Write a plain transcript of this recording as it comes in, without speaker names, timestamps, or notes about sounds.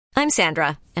I'm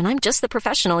Sandra, and I'm just the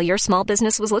professional your small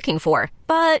business was looking for.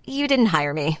 But you didn't hire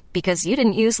me because you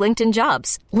didn't use LinkedIn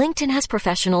Jobs. LinkedIn has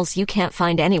professionals you can't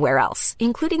find anywhere else,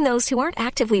 including those who aren't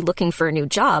actively looking for a new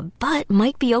job, but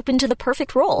might be open to the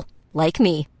perfect role, like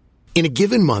me. In a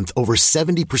given month, over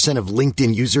 70% of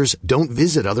LinkedIn users don't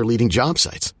visit other leading job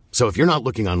sites. So if you're not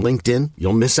looking on LinkedIn,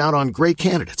 you'll miss out on great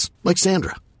candidates like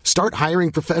Sandra. Start hiring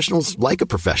professionals like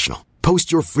a professional. Post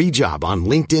your free job on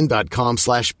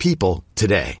linkedin.com/people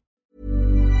today.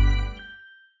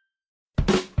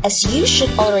 As you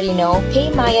should already know,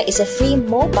 PayMaya is a free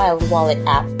mobile wallet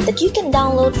app that you can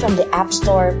download from the App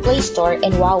Store, Play Store,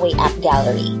 and Huawei App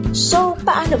Gallery. So,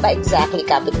 paano ba exactly,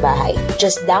 kapitbahay?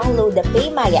 Just download the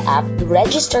PayMaya app,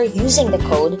 register using the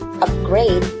code,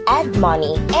 upgrade, add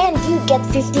money, and you get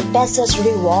 50 pesos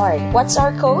reward. What's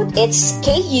our code? It's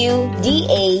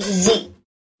KUDAZ.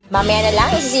 Mamaya na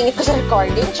lang, isisingit ko sa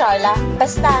recording, Charla.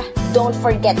 Basta, don't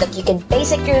forget that you can pay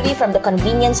securely from the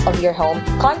convenience of your home,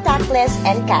 contactless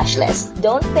and cashless.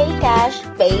 Don't pay cash,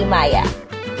 pay Maya.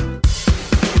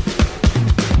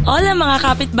 Hola mga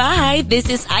kapitbahay, this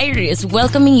is Iris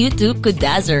welcoming you to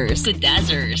Kudazzers,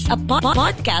 a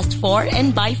podcast for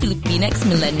and by Filipinx,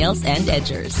 millennials, and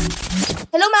edgers.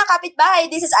 Hello mga kapitbahay,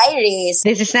 this is Iris.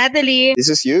 This is Natalie. This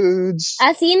is Huge.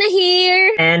 Asina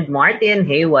here. And Martin,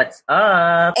 hey, what's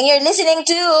up? And you're listening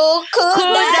to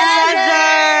Kudazzers!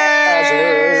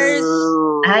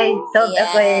 Ay, so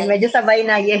okay, medyo sabay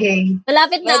na yeheng.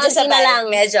 Malapit na, medyo konti na lang.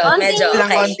 Medyo,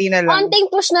 okay. Konti na lang. Konting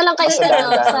push na lang kayo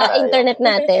sa internet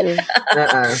natin.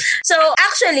 So,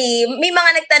 actually, may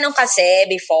mga nagtanong kasi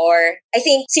before. I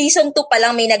think season 2 pa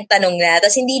lang may nagtanong na.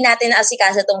 Tapos hindi natin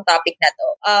naasikaso tong topic na to.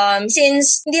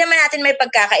 Since hindi naman natin may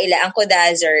pagkakaila, ang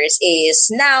Kudazzers is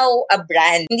now a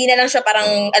brand. Hindi na lang siya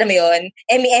parang, alam mo yun,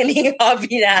 Emmy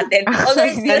hobby natin. Although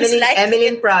it feels like...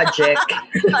 Emmeline Project.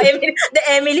 The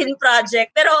Emmeline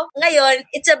Project. Pero ngayon,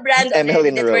 it's a brand that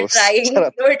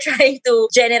we're trying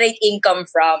to generate income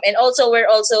from. And also,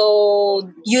 we're also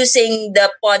using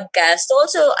the podcast to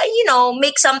also,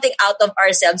 make something out of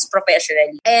ourselves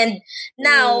professionally. And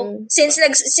now, since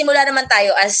nagsimula naman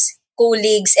tayo as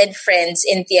colleagues and friends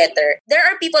in theater, there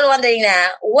are people wondering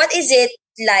na, what is it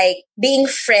like being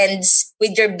friends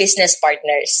with your business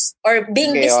partners or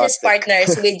being business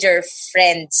partners with your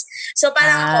friends? So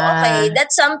parang ako, okay,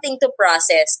 that's something to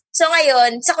process. So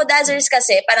ngayon, sa Kudazzers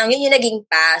kasi, parang yun yung naging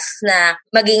path na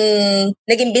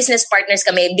naging business partners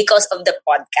kami because of the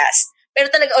podcast. Pero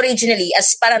talaga originally,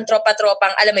 as parang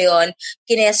tropa-tropang, alam mo yun,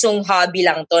 kinesong hobby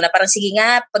lang to, na parang sige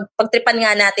nga, pagtripan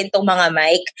nga natin tong mga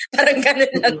mic. Parang ganun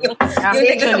lang yung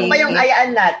gusto pa yung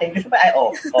ayaan natin. Gusto pa,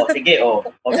 sige.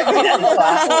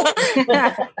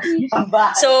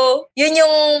 So, yun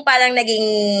yung parang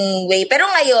naging way. Pero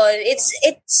ngayon, it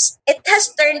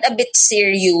has turned a bit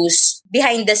serious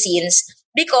behind the scenes.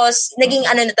 Because naging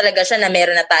na talaga siya na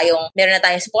meron na tayong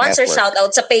sponsor. Network. Shout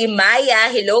out sa PayMaya.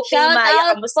 Hello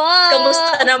PayMaya.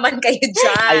 Kamusta naman kayo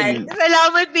dyan?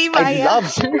 Salamat, Paymaya. I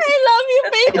love you,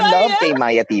 PayMaya. I love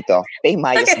PayMaya, Tito.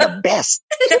 PayMaya is the best.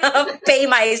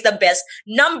 PayMaya is the best.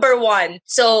 Number 1.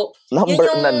 So,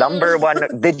 number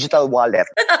 1 digital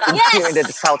wallet here in the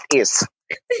Southeast.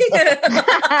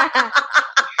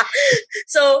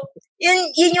 So,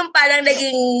 yun yung parang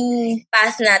naging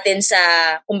path natin sa,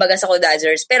 kumbaga sa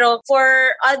Kudazzers. Pero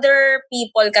for other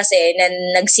people kasi na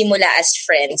nagsimula as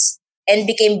friends and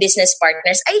became business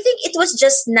partners, I think it was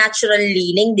just natural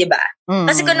leaning, di ba?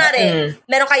 Kasi kunwari,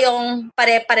 meron kayong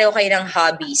pare-pareho kayo ng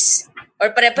hobbies or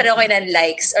pare-pareho kayo ng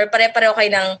likes, or pare-pareho kayo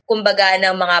ng, kumbaga,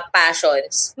 ng mga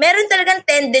passions. Meron talagang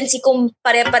tendency kung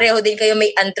pare-pareho din kayo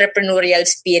may entrepreneurial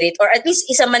spirit, or at least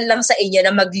isa man lang sa inyo na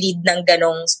mag-lead ng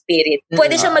ganong spirit.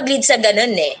 Pwede siya mag-lead sa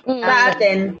ganon eh.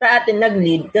 Sa atin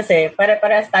nag-lead kasi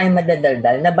pare-parehas tayong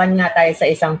madadaldal. Naban nga tayo sa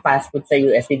isang fast food sa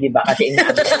UST, di ba? Kasi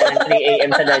inaabot ng 3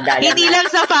 a.m. sa daldalan. Hindi lang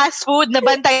sa fast food,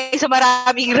 nabantay sa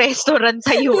maraming restaurant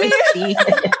sa UST.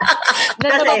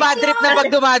 Na nababadrip na pag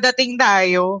dumadating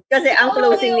tayo. Kasi ang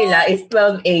closing nila is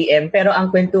 12 a.m. pero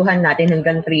ang kwentuhan natin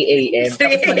hanggang 3 a.m.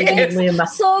 Tapos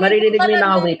maririnig mo yung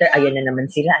mga waiter, ayan na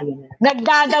naman sila,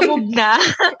 Nagdadabog na.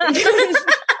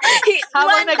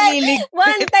 Habang naglilig.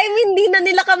 One time, hindi na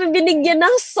nila kami binigyan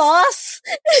ng sauce.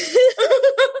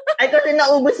 Ay, kasi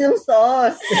naubos yung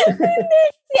sauce.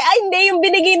 Hindi, yung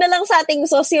binigay na lang sa ating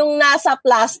sauce, yung nasa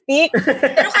plastic.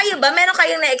 Pero kayo ba, meron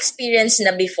kayong na-experience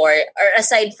na before, or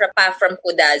aside from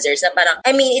Kudazzers, na parang,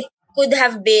 I mean, it could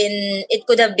have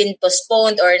been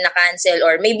postponed or na-cancel,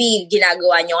 or maybe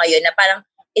ginagawa nyo ngayon na parang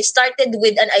it started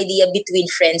with an idea between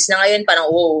friends na ngayon parang,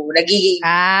 nagiging,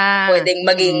 pwedeng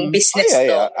maging business to.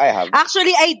 Yeah, I have.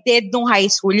 Actually, I did nung high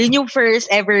school. Yun yung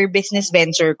first ever business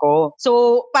venture ko.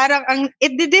 So, parang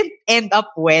it didn't end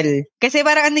up well. Kasi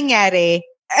parang anong nangyari,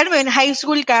 high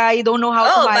school ka, you don't know how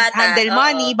to handle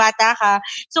money, bata ka.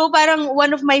 So, parang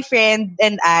one of my friend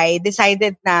and I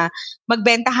decided na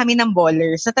magbenta kami ng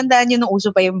ballers. Natandaan nyo nung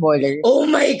uso pa yung ballers. Oh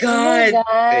my God!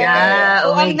 Yeah,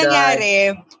 so, ang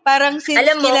nangyari, parang since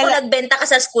alam mo, kung nagbenta ka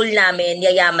sa school namin,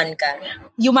 yayaman ka.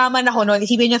 Yumaman ako noon.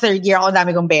 Isipin nyo, third year ako,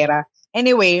 dami kong pera.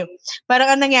 Anyway,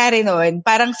 parang ang nangyari noon,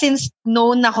 parang since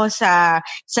known ako sa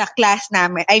class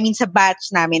namin, sa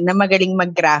batch namin na magaling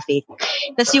mag-graphic.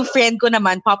 Tapos yung friend ko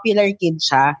naman, popular kid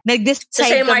siya.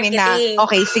 Nag-decide kami na,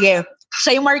 okay, sige,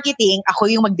 siya yung marketing, ako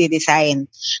yung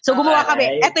magde-design. So, gumawa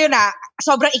kami. Eto yun na,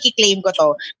 sobrang i-claim ko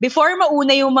to. Before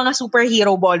mauna yung mga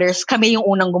superhero ballers, kami yung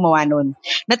unang gumawa nun.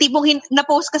 Natipong,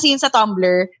 na-post kasi yun sa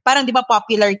Tumblr, parang di ba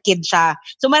popular kid siya.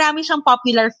 So, marami siyang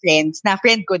popular friends, na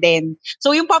friend ko din.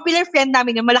 So, yung popular friend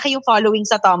namin, yung malaki yung following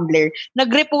sa Tumblr,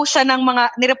 nag-repost siya ng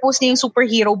nirepost niya yung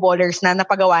superhero ballers na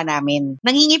napagawa namin.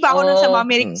 Nanghingi pa ako nun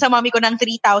sa mommy ko ng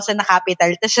 3,000 na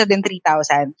capital, tapos siya din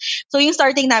 3,000. So, yung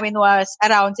starting namin was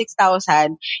around 6,000.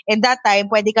 And that time,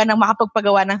 pwede ka nang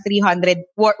makapagpagawa ng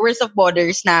 300 worth of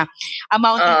borders na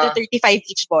amounting to 35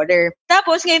 each border.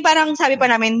 Tapos, ngayon parang sabi pa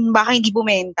namin, baka hindi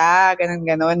bumenta,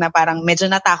 ganun-ganun, na parang medyo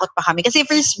natakot pa kami. Kasi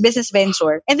first business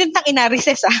venture. And then,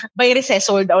 recess, by recess,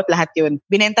 sold out lahat yun.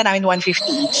 Binenta namin 150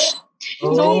 each.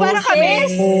 So, parang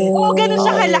kami, ganun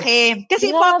siya kalaki. Kasi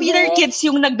popular kids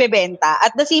yung nagbebenta.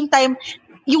 At the same time,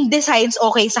 yung designs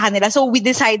okay sa kanila. So, we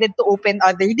decided to open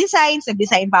other designs.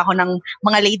 Nag-design pa ako ng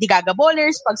mga Lady Gaga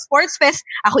ballers. Pag Sports Fest,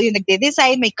 ako yung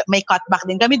nagde-design. May cutback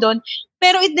din kami doon.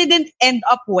 Pero it didn't end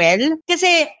up well.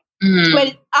 Kasi,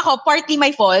 ako, partly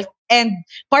my fault and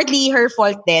partly her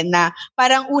fault din na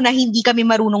parang una, hindi kami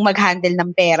marunong mag-handle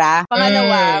ng pera.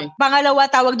 Pangalawa,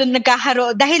 tawag doon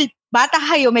dahil bata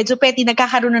kayo, medyo petty,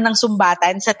 nagkakaroon na ng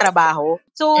sumbatan sa trabaho.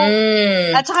 So,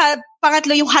 at saka,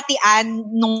 pangatlo, yung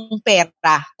hatian nung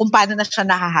pera, kung paano na siya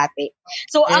nakahati.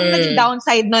 So, ang naging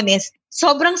downside nun is,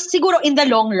 sobrang siguro in the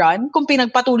long run, kung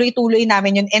pinagpatuloy-tuloy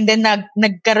namin yun, and then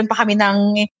nagkaroon pa kami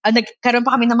ng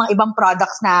mga ibang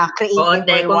products na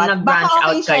creative kung nag-branch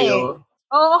out kayo.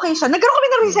 Okay siya. Nagkaroon kami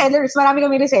ng resellers. Marami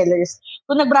kami resellers.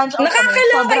 Kung nag-branch out kami,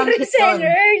 sobrang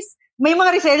resellers. May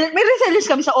mga resellers. May resellers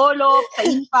kami sa Olop, sa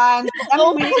Infant.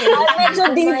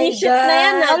 Medyo DP shit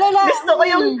na yan.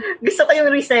 Gusto ko yung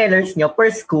resellers nyo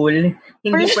per school,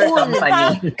 hindi per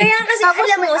company. Kaya kasi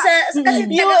alam mo, kasi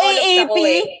UAAP,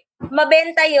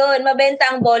 mabenta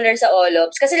ang baller sa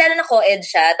Olops. Kasi lalo na co-ed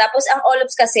siya. Tapos ang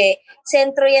Olops kasi,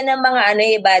 sentro yan ng mga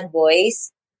bad boys.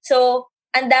 So,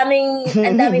 ang daming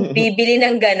bibili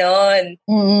ng ganon.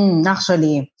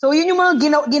 Actually. So, yun yung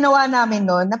mga ginawa namin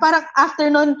noon. Na parang after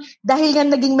noon, dahil nga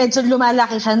naging medyo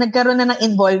lumalaki siya, nagkaroon na ng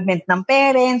involvement ng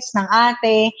parents, ng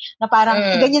ate, na parang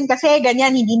ganyan kasi,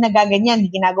 ganyan, hindi nagaganyan,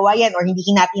 hindi ginagawa yan, or hindi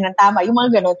hinati ng tama, yung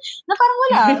mga ganon. Na parang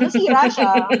wala, nasira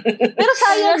siya. Pero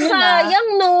sayang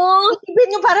no?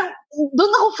 Ibig yung parang,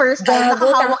 doon ako first time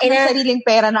nakahawak ng sariling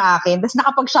pera na akin. Tapos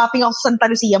nakapag-shopping ako sa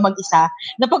Santa Lucia mag-isa.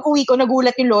 Na pag-uwi ko,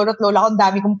 nagulat yung lolo at lola ko, ang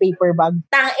dami kong paper bag.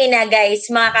 Tangina guys,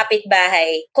 mga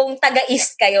kapitbahay, kung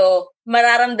taga-East kayo,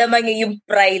 mararamdaman nyo yung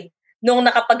pride nung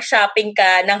nakapag-shopping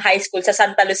ka ng high school sa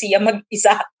Santa Lucia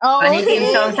mag-isa. Paano yung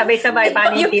team song? Sabay-sabay,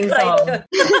 paano yung team song?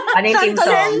 Paano yung team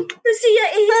song? Santa Lucia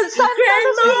is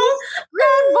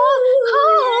Grand Mall.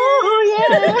 Oh,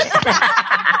 yeah.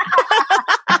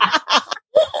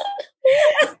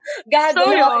 Gago,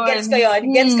 gets ko yun.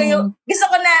 Gusto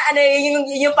ko na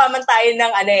yung pamantayan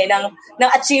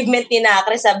ng achievement ni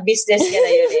Nakre sa business niya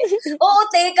na yun Oo,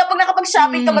 kapag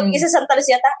nakapag-shopping ka mag-isa sa Santa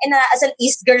Lucia, as an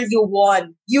East girl, you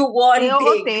won. You won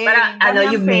big.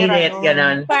 Parang you made it,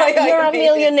 ganon. You're a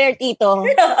millionaire, Tito.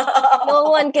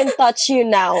 No one can touch you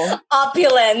now.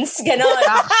 Opulence, ganon.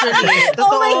 Actually.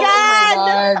 Oh my God!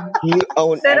 You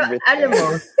own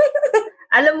everything.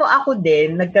 Alam mo, ako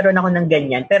din, nagkaroon ako ng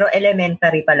ganyan, pero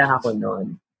elementary pa lang ako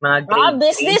noon. Mga grade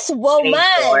business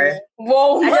woman!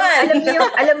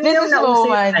 Alam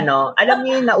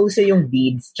niyo yung nauso yung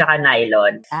beads tsaka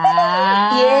nylon.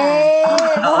 Yeah!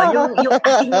 Oo, yung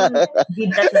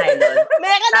beads at nylon.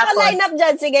 Meron ako line-up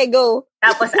dyan. Sige, go.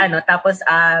 Tapos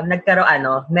nagkaroon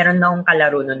meron na akong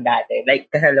kalaro nun dati.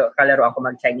 Like, kalaro ako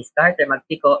mag-Chinese garter,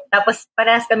 mag-piko. Tapos,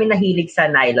 parehas kami nahilig sa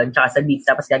nylon tsaka sa beads.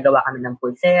 Tapos, gagawa kami ng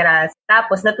pulseras.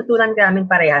 Tapos, natutunan namin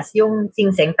parehas yung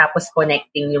singsing, tapos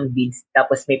connecting yung beads,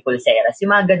 tapos may pulseras.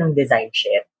 Yung mga ganong design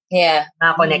shit. Yeah.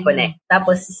 Mga connect.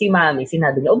 Tapos si mami,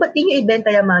 sinabi niya, ba't di nyo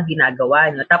ibenta yung mga ginagawa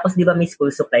nyo? Tapos di ba may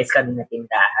school supplies kami na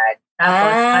tindahan?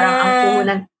 Tapos parang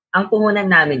ang puhunan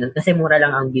namin nun, kasi mura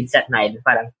lang ang bids at night.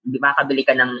 Parang makabili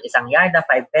ka ng isang yarda,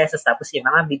 5 pesos, tapos yung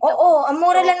mga bids. Oo, ang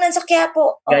mura lang nun sa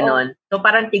Quiapo. Ganon. So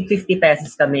parang tig 50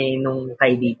 pesos kami nung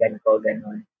kaibigan ko,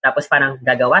 ganon. Tapos parang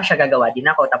gagawa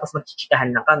din ako, tapos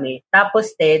magchichikahan na kami.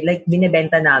 Tapos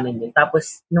binibenta namin yun.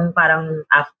 Tapos nung parang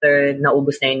after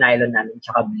naubos na yung nylon namin,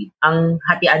 tsaka bead, ang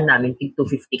hatian namin, tig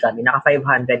 250 kami, naka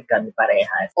 500 kami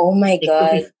parehas. Oh my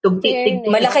God.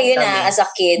 Malaki yun as a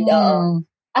kid.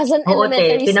 As an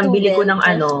elementary student. Pinambili ko ng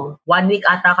 1 week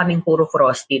ata kaming puro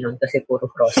Frosty nun kasi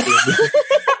puro Frosty.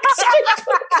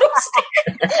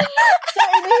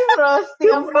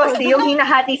 Yung Frosty, yung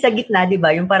hinahati sa gitna, di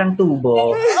ba? Yung parang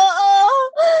tubo. Oo.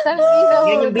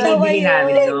 Yan yung binibili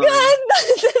namin. Oh my God!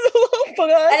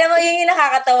 Alam mo, yung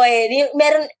nakakatawa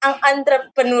meron ang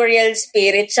entrepreneurial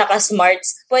spirit tsaka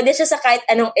smarts. Pwede siya sa kahit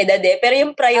anong edad Pero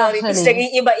yung priorities, naging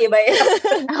iba-iba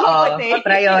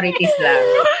priorities lang.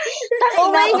 Oh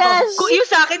my gosh! Yung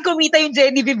sa akin, kumita yung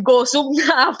Genevieve Gosum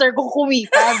na after ko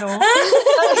kumita, no?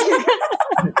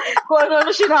 Kung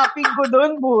ano shopping ko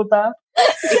doon, buta.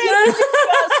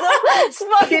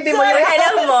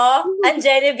 Alam mo, ang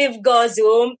Genevieve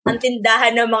Gosum, ang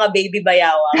tindahan ng mga baby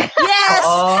bayawang. Yes!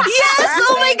 Yes!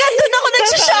 Oh my God! Doon ako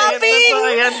nagsha-shopping!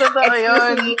 Totoo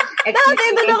yun. Dati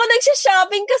doon ako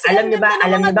nagsha-shopping kasi alam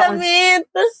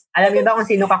niyo ba kung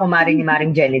sino ka kumari ni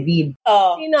Maring Genevieve?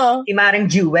 Sino? Si Maring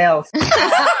Jewels.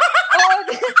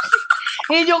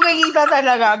 Yun yung kikita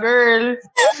talaga, girl.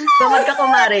 So,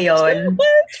 magkakumari yun.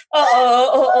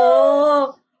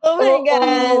 Oo. Oh my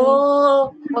God.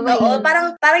 Oo.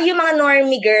 Parang yung mga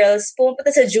normie girls, pumunta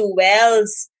sa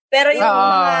Jewels. Pero yung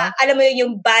mga, alam mo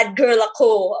yung bad girl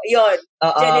ako, yun.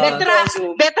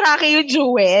 Betraki yung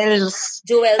Jewels.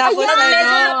 Tapos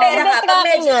medyo mapera ka.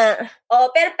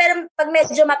 Pero pag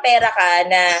medyo mapera ka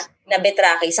na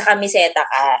betraki, sa kamiseta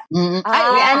ka.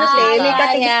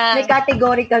 May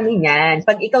category kami niyan.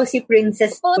 Pag ikaw si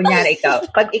Princess, kunyari ikaw,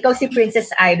 pag ikaw si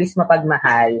Princess Iris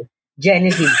mapagmahal,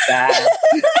 Genevieve ka.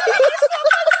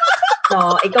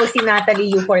 No, ikaw si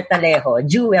Natalie U. Fortalejo,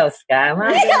 Jewels ka.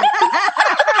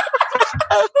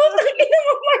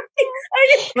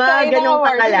 Mga ganong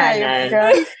pakalanan.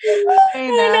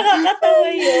 Nakakatawa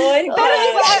yun. Pero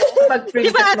pag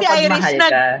Princess mapagmahal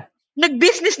ka,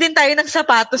 nag-business din tayo ng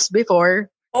sapatos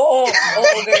before. Oo,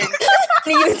 girl.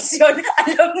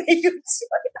 Alam ni yun.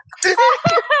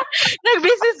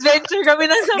 Nag-business venture kami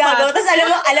ng sapatos. Tapos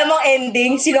alam mo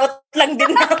ending, sinuot lang din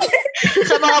namin.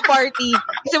 Sa mga party.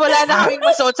 Kasi wala na kaming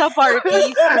masuot sa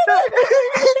party.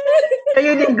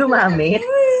 Kayo din gumamit?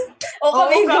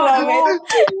 Kami gumamit.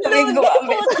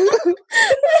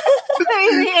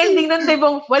 Yung ending nun,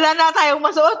 dibong, wala na tayong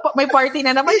masuot. May party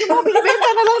na naman. Yung mga binibenta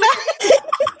na lang na.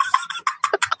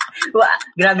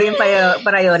 Grabe yung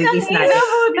priorities natin.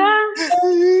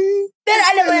 Pero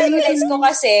alam mo, realize ko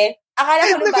kasi, akala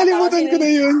ko nung bata nakalimutan ko na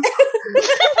yun.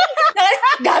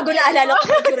 Gago na alala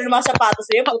ko yung mga sapatos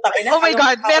na yun. Putang ina. Oh my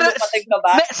God.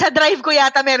 Sa drive ko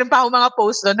yata, meron pa akong mga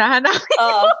post doon. Nahanapin ko.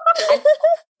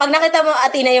 Pag nakita mo,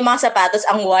 Athena, yung mga sapatos,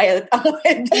 ang wild. Ang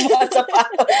wild yung mga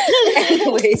sapatos.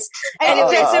 Anyways.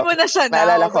 Sense mo na siya na.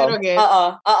 Naalala ko.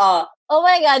 Oo. Oh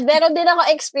my God, meron din ako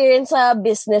experience sa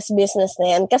business na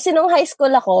yan. Kasi nung high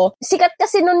school ako, sikat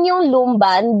kasi nun yung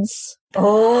Loombands.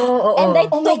 And I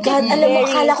took God, alam mo,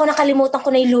 akala ko nakalimutan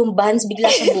ko na yung Loombands, bigla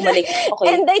siyang bumalik. Okay.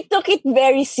 And I took it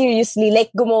very seriously.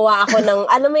 Like, gumawa ako ng,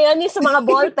 mo yan, yung sa mga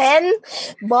ballpen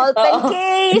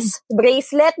case,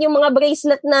 bracelet, yung mga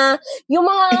bracelet na, yung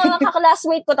mga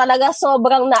kaklasmate ko talaga,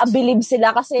 sobrang na-believe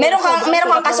sila. Kasi meron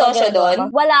kang kasosyo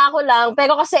doon? Wala ako lang.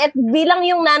 Pero kasi, bilang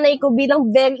yung nanay ko, bilang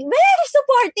very, very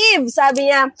supportive, sabi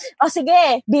niya,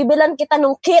 sige, bibilan kita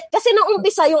nung kit. Kasi nung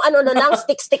umpisa, yung lang,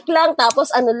 stick lang,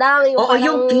 tapos lang,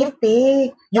 yung kit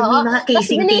Yung mga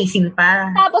casing pa.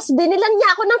 Tapos binilan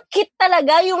niya ako ng kit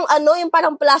talaga, yung yung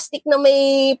parang plastic na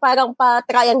may parang pa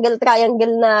triangle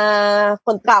na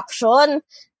contraption.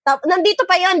 Nandito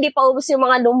pa yan, di pa ubos yung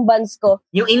mga Loombands ko.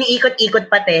 Yung iniikot-ikot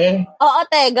pa, te. Oo,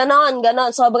 te, ganon.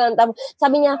 Sobrang,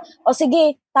 sabi niya,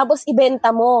 sige, tapos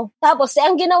ibenta mo. Tapos,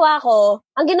 ang ginawa ko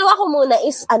muna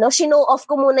is, show off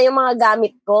ko muna yung mga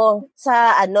gamit ko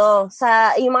sa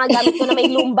yung mga gamit ko na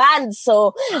may Loombands.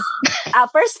 So,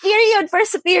 first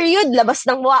period, labas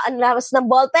ng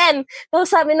ballpen. Tapos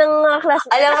sabi ng class,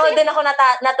 alam mo, doon ako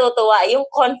natutuwa, yung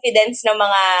confidence ng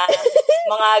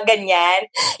mga ganyan.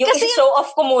 Yung show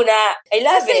off ko muna. I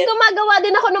love it. Kasi gumagawa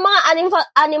din ako ng mga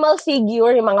animal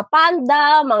figure, yung mga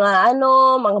panda,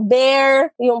 mga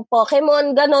bear, yung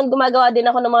Pokemon, ganon, gumagawa din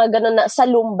ako ng mga ganon na sa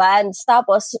lumbands.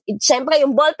 Tapos, syempre,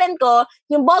 yung ballpen ko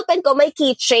may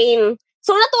keychain.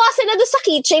 So, natuwa sila doon sa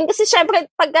keychain kasi syempre,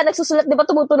 pagka nagsusulat, di ba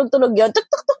tumutunog-tunog yun? Tuk,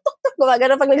 tuk, tuk, tuk, tuk,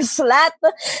 gumagano pag nagsusulat.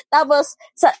 Tapos,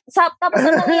 tapos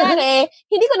ang nangyari,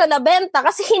 hindi ko na nabenta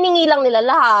kasi hiningi lang nila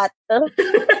lahat.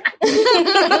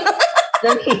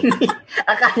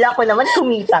 Akala ko naman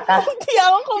kumita ka. Hindi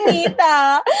ako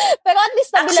kumita. Pero at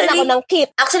least nabilan ako ng kit.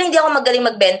 Actually, hindi ako magaling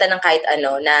magbenta ng kahit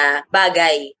ano na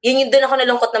bagay. Yun yung doon ako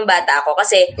nalungkot ng bata ako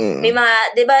kasi may mga,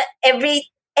 di ba, every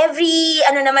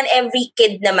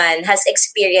kid naman has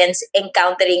experience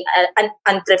encountering an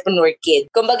entrepreneur kid.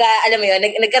 Kumbaga, alam mo yun,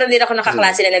 nagkaroon din ako ng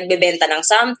kaklase na nagbebenta ng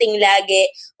something lagi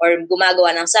or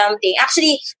gumagawa ng something.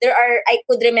 Actually, I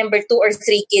could remember 2 or 3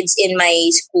 kids in my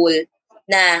school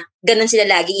na ganun sila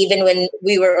lagi even when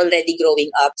we were already growing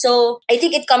up. So, I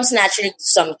think it comes naturally to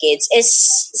some kids.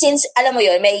 Since, alam mo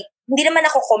yun, hindi naman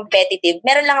ako competitive.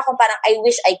 Meron lang ako parang, I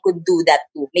wish I could do that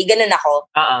too. May ganun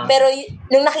ako. Pero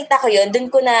nung nakita ko yun,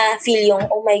 dun ko na feel yung,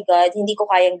 oh my God, hindi ko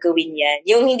kayang gawin yan.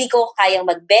 Yung hindi ko kayang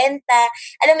magbenta.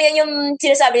 Alam mo yun, yung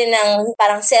sinasabi ng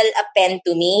parang sell a pen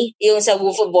to me, yung sa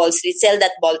Wolf of Wall Street, sell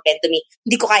that ball pen to me.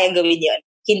 Hindi ko kayang gawin yun.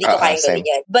 Hindi ko kayang gawin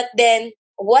yun. But then,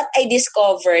 what I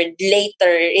discovered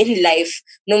later in life,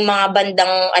 nung mga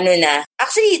bandang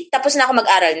actually, tapos na ako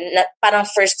mag-aral, parang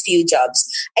first few jobs,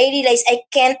 I realized I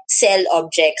can't sell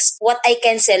objects. What I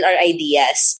can sell are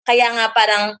ideas. Kaya nga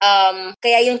parang,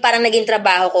 kaya yung parang naging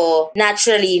trabaho ko,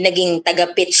 naturally, naging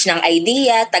taga-pitch ng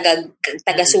idea,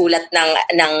 taga-sulat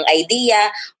ng idea,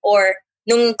 or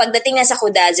nung pagdating na sa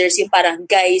Kudazers, yung parang,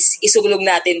 guys, isuglog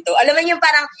natin to. Alam mo yung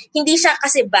parang, hindi siya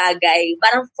kasi bagay.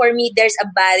 Parang for me, there's a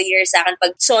barrier sa akin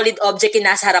pag solid object yung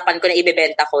nasa harapan ko na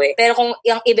ibebenta ko eh. Pero kung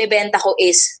yung ibebenta ko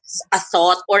is a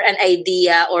thought or an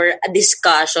idea or a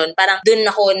discussion, parang dun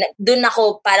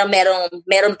ako parang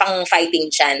meron pang fighting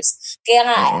chance. Kaya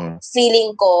nga,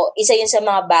 feeling ko, isa yun sa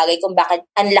mga bagay kung bakit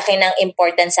ang laki ng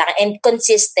importance sa akin. And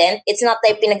consistent, it's not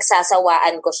like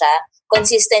pinagsasawaan ko siya.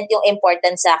 Consistent yung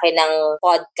importance sa akin ng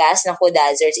podcast, ng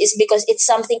Kudazers, is because it's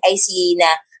something I see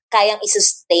na kayang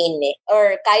i-sustain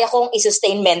or kaya kong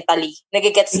i-sustain mentally.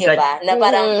 Nagigets niyo ba? Na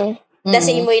parang the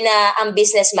same way na ang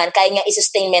businessman, kaya nga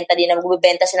i-sustain mentally na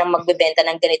magbebenta siya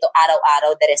ng ganito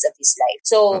araw-araw the rest of his life.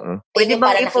 So, pwede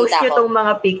bang i-post nyo itong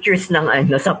mga pictures ng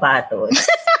sapatos?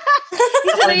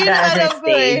 So, yun ang alam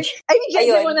ko eh. I mean,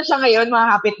 ganda mo na siya ngayon, mga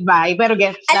kapitbahay. Pero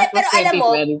that was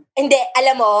 2012.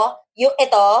 Alam mo, yung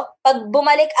ito, pag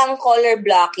bumalik ang color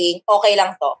blocking, okay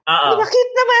lang to. Bakit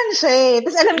naman siya eh.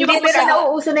 Tapos alam niyo,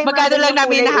 magkano lang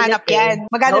namin nahanap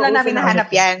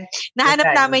yan.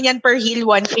 Nahanap namin yan per heel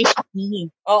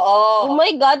 150. Oo. Oh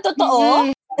my God,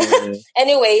 totoo?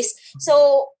 Anyways,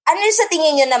 so, ano sa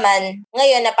tingin nyo naman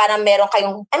ngayon na parang meron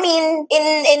kayong, I mean,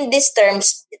 in these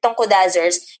terms, itong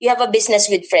Kudazers, you have a business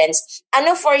with friends.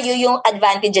 Ano for you yung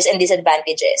advantages and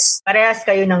disadvantages? Parehas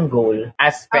kayo ng goal.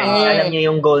 As friends, alam nyo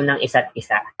yung goal ng isa't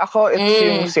isa. Ako, it's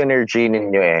yung synergy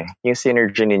ninyo eh. Yung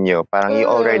synergy ninyo. Parang you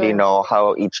already know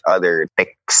how each other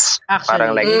ticks.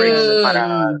 Parang like,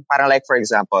 for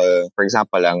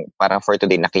example lang, parang for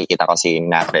today, nakikita ko si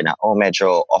Nakre na,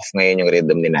 medyo off ngayon yung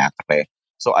rhythm ni Nakre.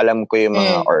 So, alam ko yung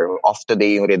mga, or off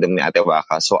today yung rhythm ni Ate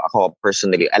Waka. So, ako,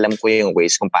 personally, alam ko yung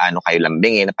ways kung paano kayo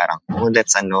lambingin. Parang,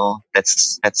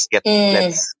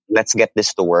 let's get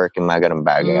this to work, yung mga ganun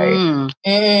bagay.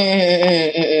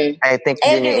 I think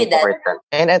yun yung important.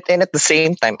 And at the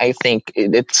same time, I think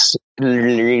it's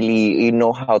really, you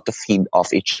know how to feed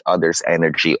off each other's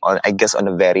energy. I guess on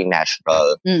a very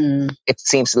natural, it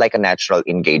seems like a natural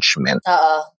engagement.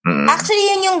 Actually,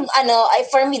 yun yung,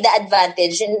 for me, the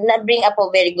advantage, na bring up a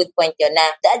very good point yun,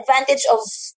 na the advantage of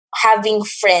having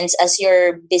friends as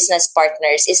your business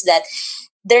partners is that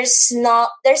there's not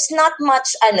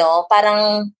much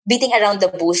parang beating around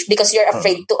the bush because you're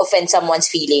afraid to offend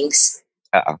someone's feelings.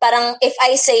 Parang if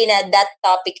I say na that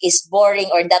topic is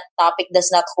boring or that topic does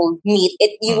not hold meat,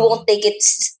 you won't take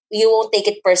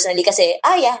it personally kasi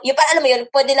yung parang alam mo yun,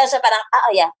 pwede lang siya parang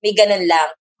may ganun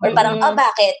lang or parang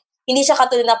bakit? Hindi siya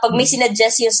katulad na pag may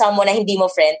sinuggest yung someone na hindi mo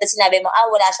friend, tapos sinabi mo,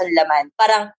 wala siyang laman.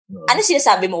 Parang, ano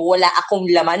sinasabi mo? Wala akong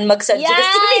laman mag-suggest.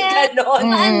 May ganon.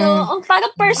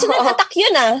 Parang personal attack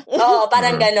yun Oo,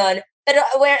 parang ganon. Pero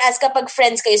whereas kapag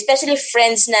friends kayo, especially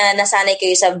friends na nasanay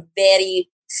kayo sa very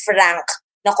frank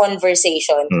na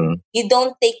conversation, you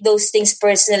don't take those things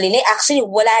personally. Actually,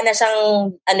 wala na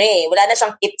siyang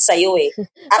hit sa'yo eh.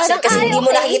 Actually, kasi hindi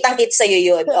mo nakikitang hit sa'yo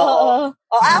yun.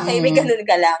 Okay, may ganun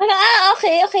ka lang.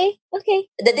 Okay.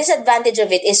 The disadvantage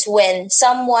of it is when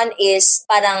someone is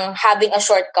parang having a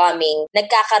shortcoming,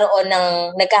 nagkakaroon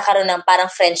ng parang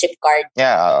friendship card.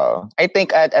 Yeah, I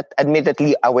think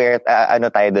admittedly aware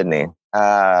tayo dun eh.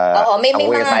 may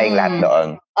aware mga tayong lahat doon.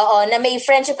 Oo, na may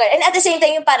friendship ka. And at the same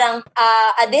time, yung parang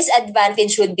a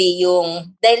disadvantage would be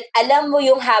yung, dahil alam mo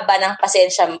yung haba ng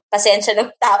pasensya ng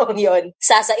taong yon,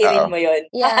 sasairin mo yon.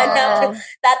 Yeah.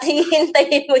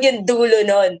 Tatintayin mo yung dulo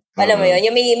nun. Alam mo yun?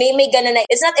 Yung may ganun na,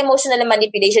 it's not emotional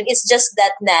manipulation, it's just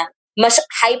that na mas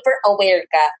hyper-aware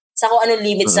ka sa kung anong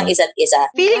limits ng isa't isa.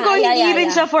 Feeling ko hindi rin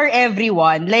siya for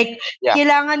everyone. Like,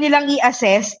 kailangan nilang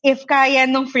i-assess if kaya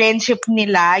nung friendship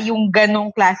nila yung ganong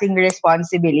klaseng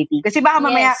responsibility. Kasi baka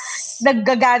mamaya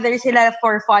nag-gather sila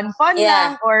for fun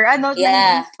lang or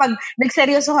pag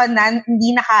nagseryosohan na,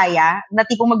 hindi na kaya, na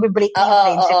tipong magbe-break na yung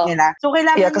friendship nila. So,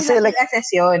 kailangan nilang i-assess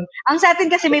yun. Ang sa atin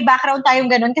kasi may background tayong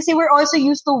ganon kasi we're also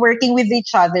used to working with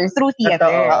each other through theater.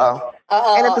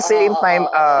 And at the same time,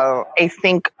 I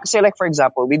think, so like for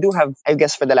example, we do have, I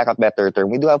guess for the lack of better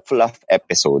term, we do have fluff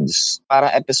episodes.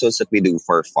 Para episodes that we do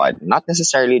for fun. Not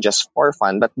necessarily just for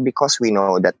fun, but because we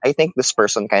know that I think this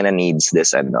person kind of needs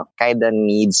this,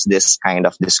 needs this kind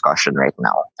of discussion right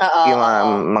now. Yung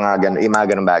mga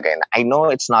ganung bagay. I know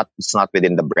it's not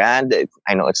within the brand.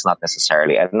 I know it's not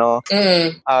necessarily,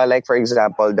 like for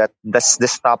example, that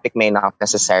this topic may not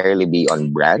necessarily be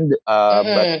on brand,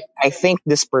 but I think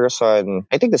this person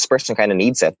kind of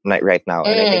needs it right now.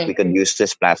 And I think we could use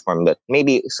this platform that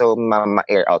maybe so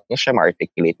ma-air out niya siya,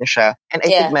 ma-articulate niya siya. And I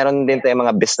think meron din tayong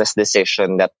mga business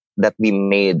decision that we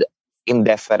made in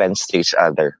deference to each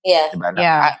other. Diba?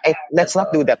 Let's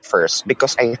not do that first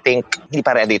because I think hindi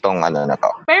pa ready itong na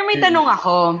to. Pero may tanong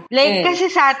ako. Like, kasi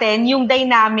sa atin, yung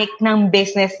dynamic ng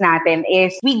business natin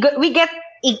is we get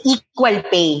equal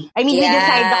pay. I mean, we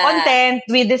decide the content,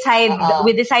 we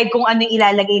decide kung ano yung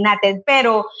ilalagay natin,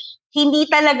 pero hindi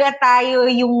talaga tayo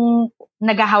yung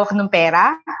naghahawak ng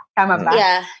pera. Tama ba?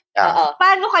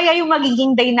 Paano kaya yung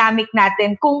magiging dynamic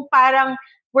natin kung parang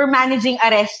we're managing a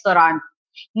restaurant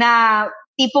na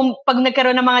tipong pag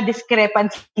nagkaroon ng mga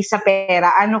discrepancy sa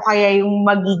pera, ano kaya yung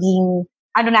magiging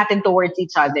natin towards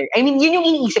each other? I mean, yun yung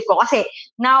iniisip ko kasi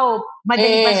now,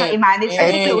 madali pa siyang i-manage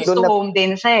kasi close to home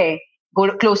din siya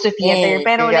close to theater.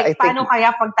 Pero paano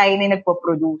kaya pag tayo na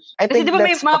nagpo-produce? Kasi di ba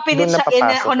may mga pinitsain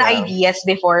ako na ideas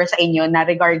before sa inyo na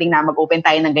regarding na mag-open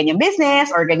tayo ng ganyang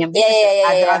business or ganyang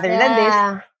business other than this.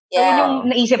 So yun yung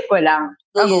naisip ko lang.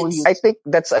 I think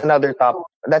that's another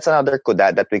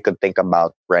kuda that we could think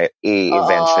about, right?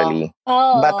 Eventually.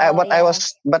 What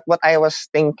I was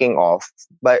thinking of,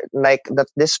 but like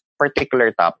this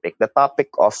particular topic, the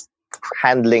topic of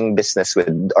handling business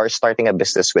with or starting a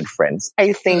business with friends,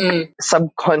 I think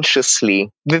subconsciously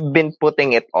we've been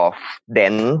putting it off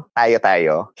then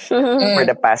tayo for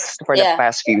the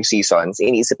past few seasons.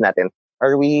 Iniisip natin,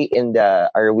 are we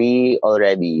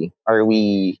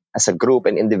as a group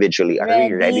and individually, are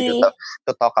we ready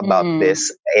to talk about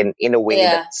this in a way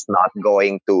that's not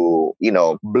going to,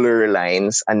 blur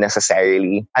lines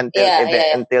unnecessarily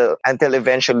until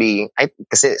eventually,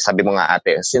 kasi sabi mo nga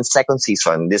ate, since second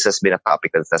season, this has been a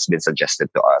topic that has been suggested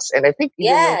to us. And I think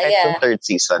yung third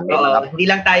season, hindi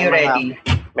lang tayo ready.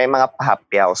 May mga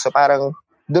pahapyaw. So parang,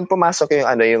 doon pumasok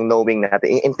yung knowing natin,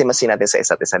 yung intimacy natin sa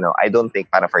isa't isa. No? I don't think,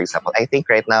 for example, I think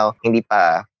right now, hindi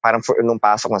pa, parang nung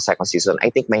pasok ng second season, I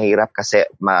think mahirap kasi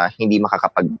hindi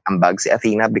makakapag-ambag si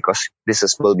Athena because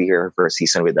will be her first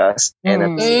season with us. And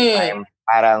at the same time,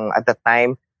 parang at the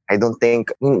time, I don't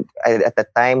think, at the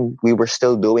time, we were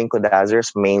still doing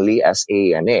Kudazers mainly as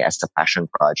a passion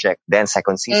project. Then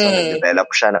second season, nag-develop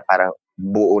siya na parang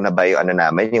buo na ba yung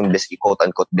namin, yung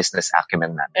quote-unquote business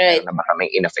acumen namin, na baka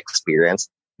may enough experience.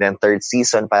 Then third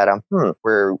season, parang,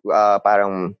 we're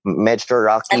parang medyo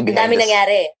rocky behind the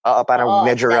scenes. Parang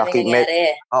medyo rocky.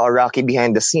 Rocky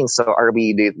behind the scenes. So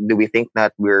do we think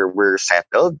that we're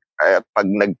settled? Pag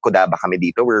nagkudaba kami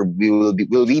dito, will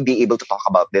we be able to talk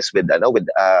about this with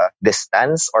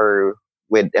distance or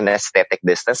with an aesthetic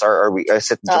distance, or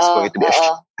is it just going to be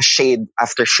a shade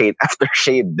after shade after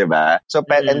shade, diba? So,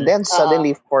 and then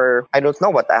suddenly I don't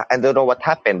know what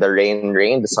happened. The rain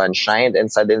rained, the sun shined, and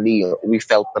suddenly we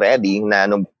felt ready na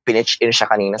nung pinitch in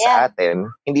siya kanina sa atin,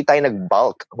 hindi tayo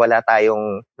nag-bulk. Wala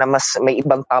tayong, may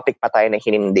ibang topic pa tayo na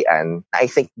hinindian.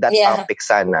 I think that topic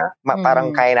sana,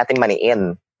 parang kaya natin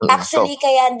maniin. Actually,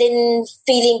 kaya din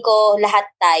feeling ko lahat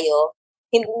tayo,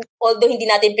 although hindi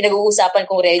natin pinag-uusapan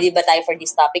kung ready ba tayo for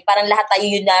this topic, parang lahat tayo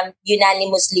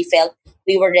unanimously felt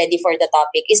we were ready for the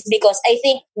topic is because I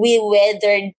think we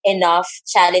weathered enough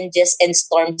challenges and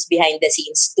storms behind the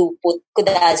scenes to put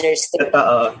Kudazers through.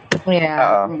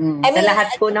 Yeah. I mean,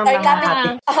 lahat po ng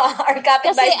our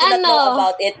kapitbahay do not know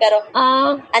about it, pero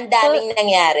ang daming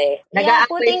nangyari.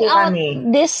 Putting out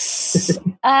this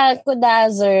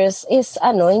Kudazers is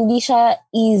hindi siya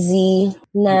easy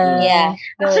na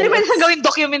actually pwede na gawin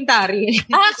documentary.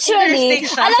 Actually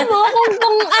alam mo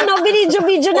kung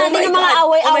video natin ng mga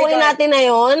away-away natin na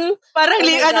yon, parang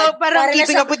parang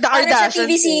Keeping Up with the Kardashians,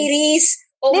 TV series,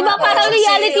 di ba, parang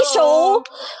reality show.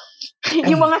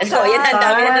 Yung mga yan ang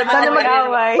dami na naman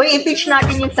mag-away. Uy, i-pitch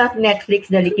natin yung sa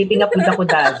Netflix, dali, Keeping Up with the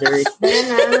Kudazers.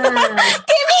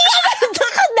 Keeping Up with the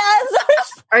Kudazers.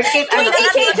 Or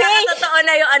totoo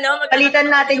na yung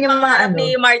palitan natin yung mga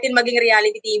ni Martin maging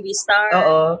reality TV star.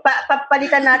 Oo.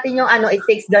 Palitan natin yung It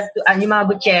Takes Guts to, yung mga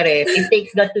Gutierrez, It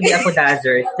Takes Guts to be a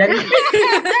Kudazers.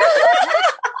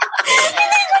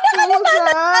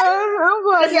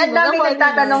 Kasi ang dami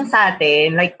nagtatanong sa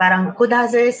atin, like parang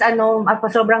Kudazers,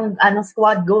 sobrang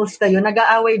squad goals kayo,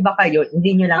 nag-aaway ba kayo?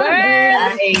 Hindi nyo lang.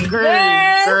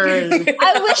 Girl.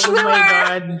 I wish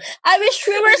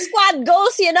we were squad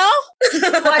goals, you know?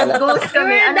 Squad goals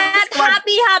kami. We're that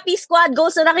happy squad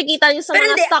goals na nakikita nyo sa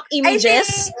mga stock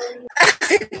images.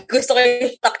 Gusto ko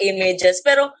yung stock images.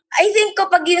 Pero I think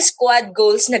kapag yung squad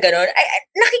goals na gano'n,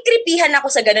 nakikripihan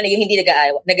ako sa gano'n na yung hindi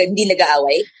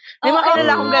nag-aaway. Di ba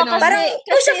kilala akong gano'n? Parang,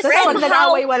 pag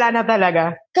nag-aaway, wala na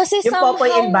talaga. Kasi yung somehow,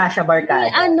 Popoy and Basha Barkada.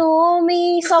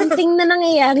 May something na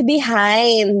nangyayari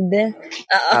behind.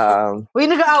 Uy,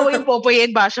 nag-aaway yung Popoy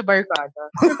and Basha Barkada.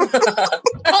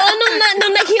 Oo,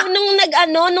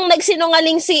 nung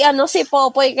nagsinungaling si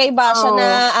Popoy kay Basha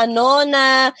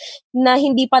na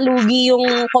hindi palugi yung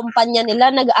kumpanya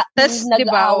nila,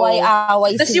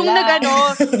 nag-aaway-aaway sila.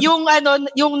 Tapos yung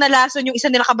nalason yung isa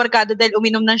nila kabarkada dahil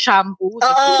uminom ng shampoo.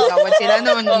 Sigawan sila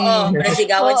noon.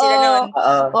 Sigawan sila noon.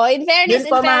 In fairness,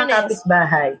 mga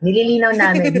kapitbahay, nililinaw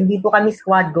namin, hindi po kami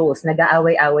squad goals,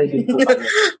 nag-aaway-away din po kami.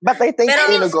 But I think,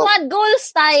 squad goals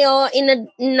tayo in a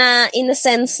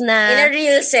sense na... In a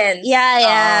real sense.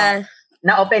 Yeah.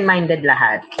 Na open-minded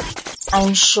lahat.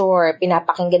 I'm sure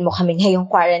pinapakinggan mo kami ngayong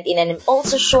quarantine, and I'm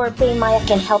also sure Paymaya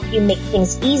can help you make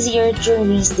things easier during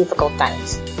these difficult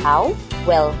times. How?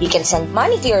 Well, you can send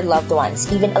money to your loved ones,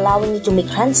 even allowing you to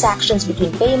make transactions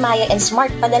between Paymaya and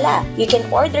Smart Padala. You can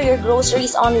order your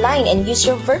groceries online and use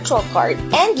your virtual card,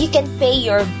 and you can pay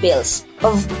your bills.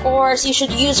 Of course, you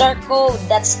should use our code.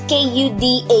 That's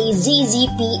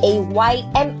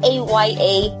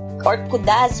KUDAZZPAYMAYA or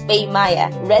Kudaz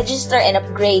Paymaya. Register and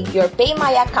upgrade your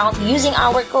Paymaya account using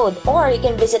our code, or you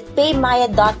can visit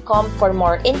paymaya.com for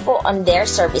more info on their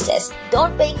services.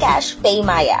 Don't pay cash,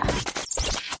 Paymaya.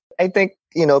 I think,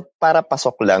 para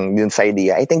pasok lang dun sa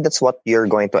idea, I think that's what you're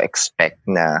going to expect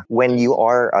na when you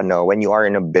are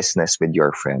in a business with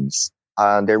your friends,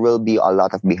 there will be a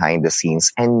lot of behind the scenes.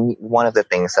 And one of the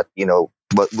things that,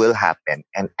 will happen,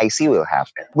 and I see will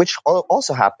happen, which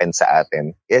also happens sa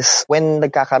atin, is when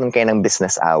nagkakaroon kayo ng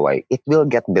business away, it will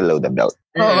get below the belt.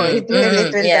 It will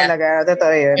talaga.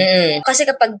 Totoo yun. Kasi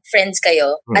kapag friends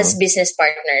kayo, as business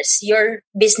partners, your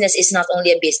business is not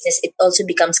only a business, it also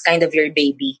becomes kind of your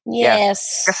baby.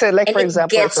 Yes. Kasi like, for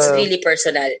example, it gets really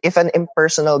personal. If an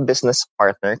impersonal business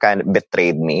partner kind of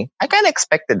betrayed me, I kind of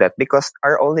expected that because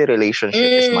our only relationship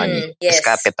is money, is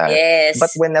capital. Yes.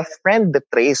 But when a friend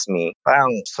betrays me,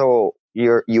 so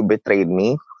you betrayed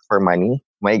me for money?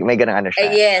 May ganang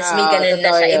siya. Yes, may ganun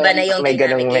na siya. Iba na yung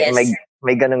dynamic,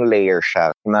 may ganung layer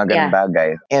siya, mga ganung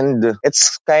bagay. And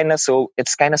it's kind of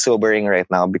sobering right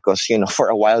now because, for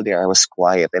a while there I was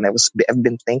quiet and I've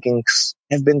been thinking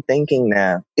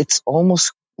na it's almost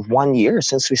 1 year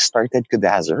since we started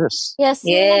Kudazers. Yes.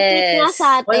 Nag-tweet nga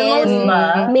sa atin.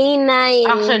 May 9.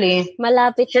 Actually.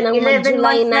 Malapit ng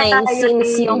July 9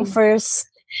 since yung first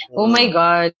Oh my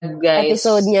God, guys.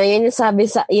 Episode niya, yun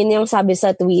yung sabi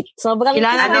sa tweet. Sobrang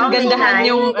kailangan natin gandahan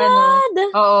yung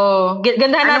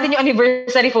gandahan natin yung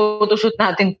anniversary photoshoot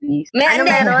natin, please.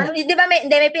 Meron? Di ba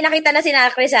may pinakita na si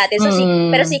Nakri sa atin. So,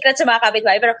 pero secret sa mga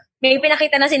kapitbahay. Pero may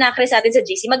pinakita na si Nakri sa atin sa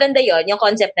GC. Maganda yon, yung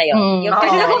concept na yon. Yung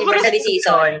anniversary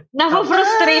season.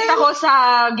 Nako-frustrate ako sa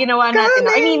ginawa natin.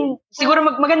 I mean, siguro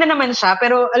maganda naman siya,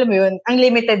 pero alam mo yun, ang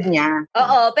limited niya.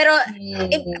 Oo, pero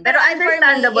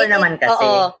understandable naman kasi.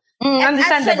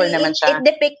 Understandable naman siya. It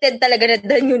depicted talaga na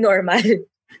the new normal.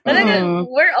 Talaga,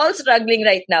 we're all struggling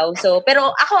right now. So,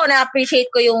 pero ako na-appreciate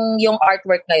ko yung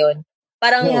artwork ngayon.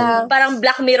 Parang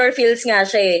Black Mirror feels nga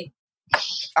siya eh.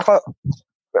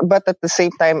 But at the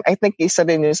same time, I think isa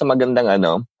din yun sa magandang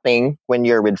thing when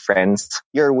you're with friends,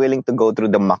 you're willing to go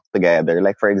through the muck together.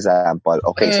 Like for example,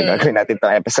 okay, so gagawin natin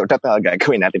itong episode na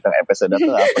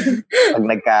to,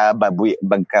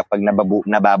 pag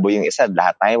nababoy yung isa,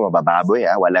 lahat tayo mabababoy,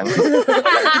 walang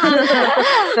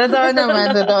Totoo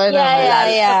naman.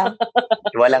 Yeah.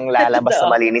 Walang lalabas na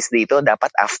malinis dito.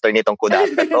 Dapat after nitong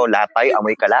kudat na to, lahat tayo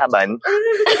amoy kalaban.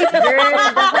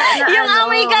 Yung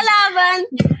amoy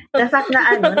kalaban. The fact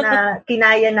na na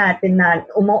kinaya natin na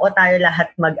umuo tayo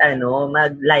lahat mag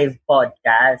live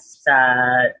podcast sa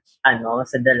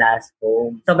The Last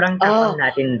Home. Sobrang tapang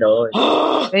natin doon.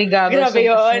 Ay, grabe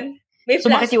yun. May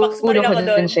flashbacks pa rin ako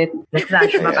doon.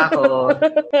 Nag-flashback ako.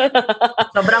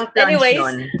 Sobrang plunge Anyways,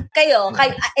 nun. Kayo,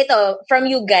 ito, from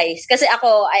you guys. Kasi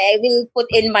ako, I will put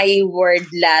in my word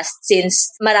last since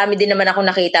marami din naman ako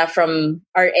nakita from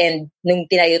our end nung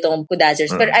tinayo tong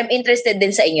Kudazers. Pero I'm interested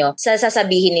din sa inyo, sa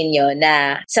sasabihin ninyo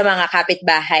na sa mga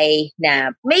kapitbahay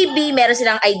na maybe meron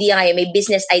silang idea ngayon, may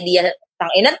business idea.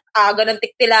 Tanginan, ganun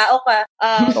tiktilao ka.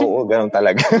 Oo, ganun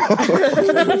talaga.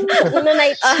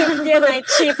 Night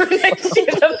shift.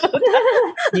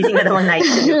 Hindi nga naman night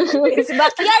shift. It's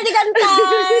backyardigan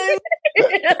time!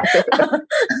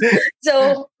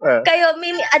 So, kayo,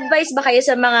 may advice ba kayo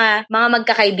sa mga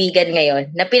magkakaibigan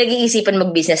ngayon na pinag-iisipan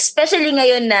mag-business? Especially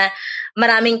ngayon na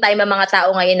maraming time ang mga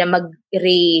tao ngayon na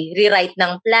mag-rewrite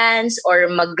ng plans or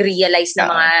mag-realize na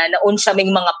mga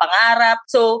naunsyaming mga pangarap.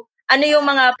 So, ano yung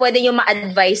mga pwede nyo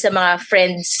ma-advise sa mga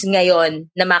friends ngayon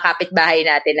na mga kapitbahay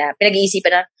natin na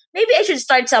pinag-iisipan na maybe I should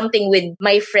start something with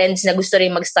my friends na gusto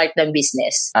rin mag-start ng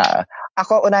business?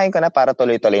 Ako, unahin ko na para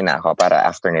tuloy-tuloy na ako para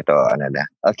after nito,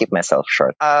 I'll keep myself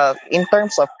short. In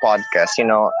terms of podcast,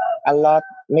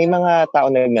 may mga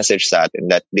tao na nag-message sa atin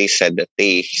that they said that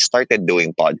they started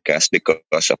doing podcasts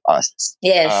because of us.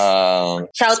 Yes.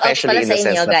 Shout out pala sa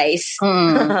inyo, guys.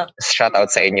 Shout out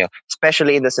sa inyo.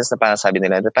 Especially in the sense na parang sabi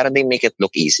nila, parang they make it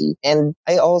look easy. And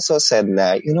I also said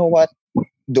na, you know what?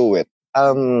 Do it.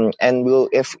 And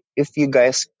if you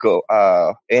guys go,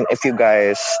 and if you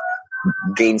guys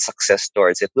gain success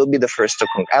towards it, I'll be the first to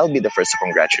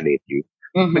congratulate you.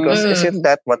 Mm-hmm. Because isn't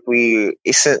that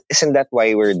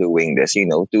why we're doing this?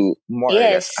 To more.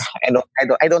 Yes. I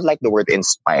don't like the word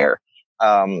inspire.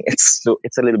 It's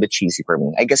a little bit cheesy for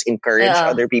me. I guess encourage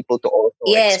other people to also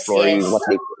explore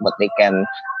what they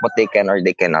can or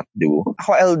they cannot do.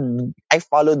 I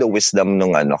follow the wisdom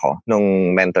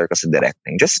nung mentor ko sa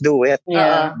directing. Just do it.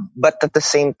 Yeah. But at the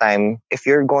same time, if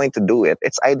you're going to do it,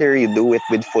 it's either you do it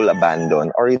with full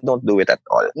abandon or you don't do it at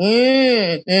all.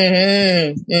 And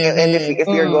if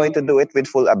you're going to do it with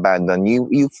full abandon, you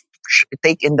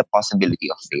take in the possibility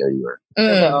of failure.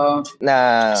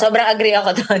 Sobrang agree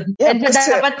ako doon. Yeah, and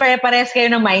dapat pare-pares kayo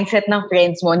ng mindset ng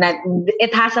friends mo na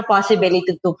it has a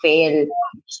possibility to fail.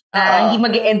 Hindi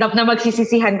mag-end up na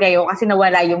magsisisihan kayo kasi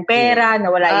nawala yung pera,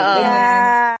 nawala yung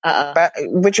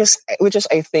which is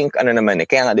I think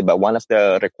kaya nga 'di ba, one of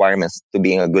the requirements to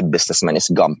being a good businessman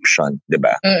is gumption, 'di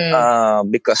ba?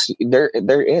 Because there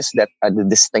is that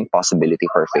distinct possibility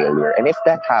for failure. And if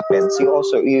that happens,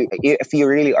 if you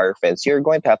really are friends, you're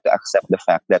going to have to accept the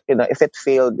fact that if it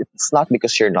failed, it's not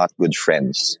because you're not good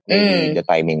friends. Maybe the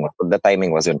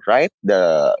timing wasn't right.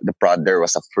 There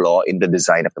was a flaw in the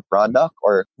design of the product,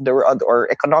 or there were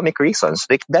economic reasons.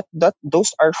 Like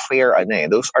those are fair.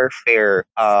 Those are fair.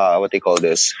 What they call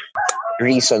this?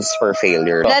 Reasons for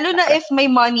failure. Lalo na if may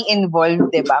money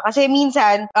involved, diba? Kasi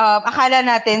minsan, akala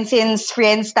natin since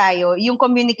friends tayo, yung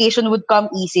communication would come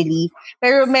easily.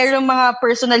 Pero merong mga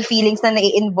personal feelings na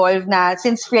nai-involve na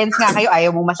since friends nga kayo,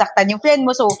 ayaw mo masaktan yung friend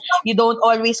mo, so you don't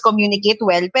always communicate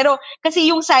well. Pero kasi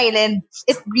yung silence,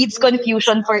 it breeds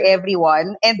confusion for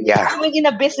everyone. And even in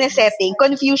a business setting,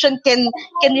 confusion can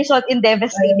result in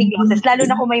devastating losses, lalo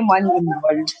na kung may money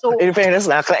involved. So, in fairness,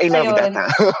 I love that.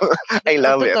 I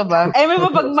love it. Ba? I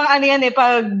remember pag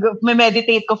pag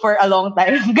meditate ko for a long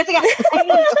time. Kasi nga,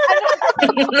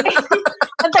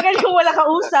 ang tagal kong wala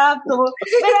kausap. So,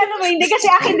 pero hindi kasi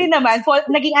akin din naman,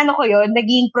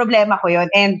 naging problema ko yun.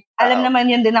 And alam naman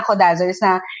yun din ako, Dazers,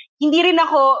 na hindi rin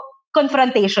ako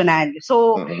confrontational.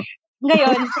 So,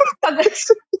 ngayon,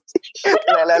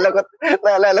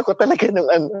 naalala ko talaga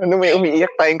nung may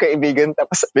umiiyak tayong kaibigan,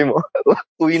 tapos sabi mo,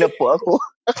 uwi na po ako.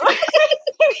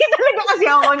 Hindi talaga kasi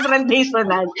ako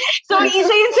confrontational. So,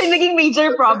 isa yun sa naging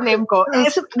major problem ko.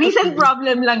 Recent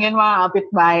problem lang yun, mga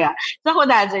kapitbaya. Sa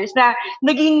Kudazers, na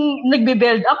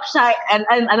nagbe-build up siya, and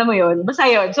alam mo yun, basta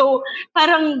yun. So,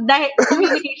 parang dahil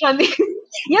communication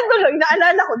Yan tuloy,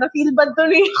 naalala ko, na-feel bad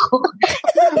tuloy ako.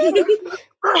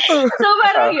 So,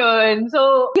 parang yun.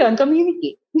 So, yun,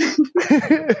 communicate.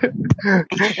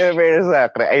 Very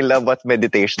exactly. I love what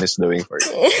meditation is doing for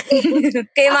you.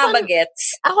 Kayo mga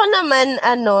bagets. Ako naman,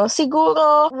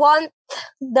 siguro,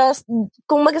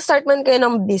 kung mag-start man kayo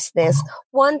ng business,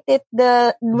 want it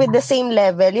with the same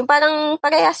level. Yung parang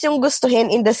parehas yung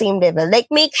gustuhin in the same level. Like,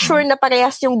 make sure na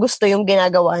parehas yung gusto yung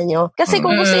ginagawa nyo. Kasi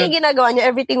kung gusto yung ginagawa nyo,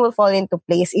 everything will fall into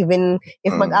place. Even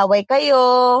if mag-away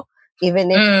kayo,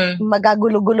 even if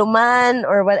magagulo-gulo man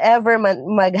or whatever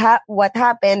what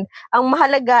happened, ang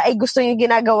mahalaga ay gusto yung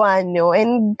ginagawa nyo.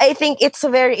 And I think it's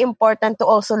very important to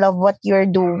also love what you're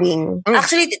doing.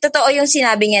 Actually, totoo yung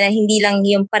sinabi niya na hindi lang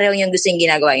yung pareho yung gusto yung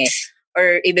ginagawa niya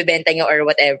or ibebenta niyo or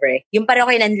whatever. Yung pareho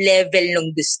kayo ng level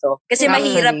ng gusto. Kasi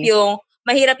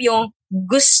mahirap yung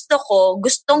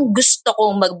gustong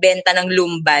kong magbenta ng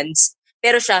lumbans.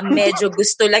 Pero siya, medyo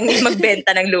gusto lang niya magbenta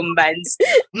ng lumbans.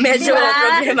 Medyo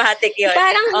problematic yun.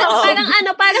 Parang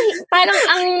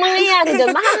ang mangyayari doon,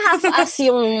 half-ass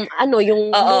yung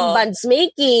lumbans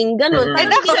making, ganun. And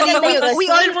actually,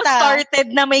 we almost started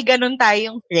na may ganun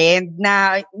tayong friend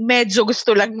na medyo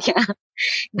gusto lang niya.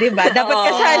 Diba? Dapat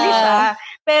kasali siya.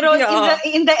 Pero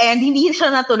in the end, hindi siya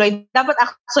natuloy. Dapat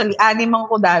actually, 6 mga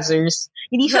kudazers.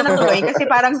 Hindi siya natuloy kasi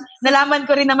parang nalaman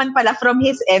ko rin naman pala from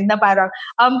his end na parang,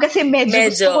 kasi medyo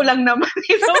gusto ko lang naman.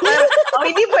 So,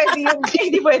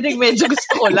 hindi pwedeng medyo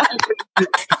gusto ko lang.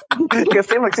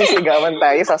 Kasi magsisigawan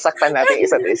tayo, sasaktan natin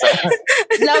isa't isa.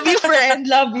 Love you, friend.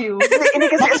 Love you.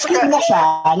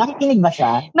 Nakikinig ba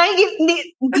siya?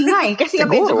 Hindi nga eh. Kasi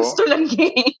medyo gusto lang niya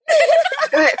eh.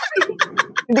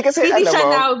 Hindi kasi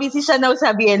busy siya now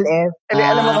sa BLF. Hindi,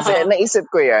 alam mo kasi, naisip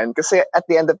ko yan. Kasi at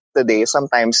the end of the day,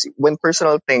 sometimes, when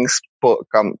personal things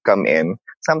come in,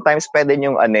 sometimes pwede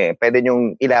nyong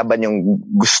ilaban yung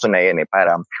gusto na yun eh.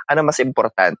 Parang, ano mas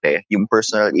importante? Yung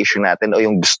personal issue natin o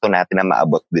yung gusto natin na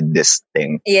maabot with this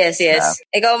thing? Yes.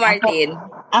 Ikaw, Martin.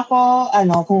 Ako,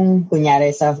 kung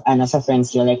kunyari sa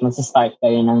friends nyo, like magsa-start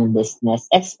kayo ng business,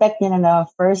 expect nyo na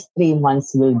first 3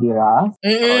 months will be rough.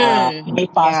 May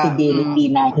possibility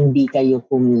na hindi kayo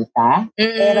kumita.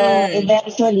 Pero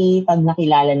eventually, pag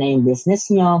nakilala na yung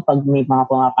business nyo, pag may mga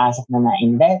pumapasok na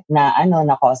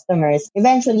customers,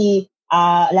 eventually,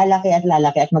 lalaki at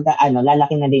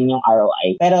lalaki na din yung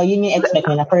ROI. Pero yun yung expect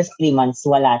nyo na first 3 months,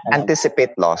 wala talaga.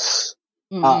 Anticipate loss.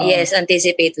 Yes,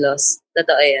 anticipate loss.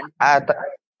 Totoo yan.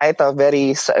 Ito,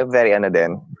 very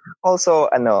din. Also,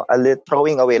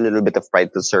 throwing away a little bit of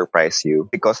pride to surprise you.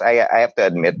 Because I have to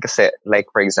admit, kasi, like,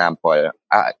 for example,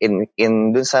 in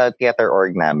dun sa theater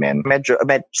org namin, medyo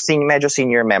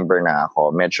senior member na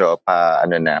ako. Medyo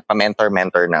pa-mentor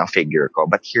na ang figure ko.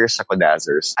 But here sa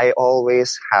Kudazers, I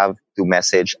always have to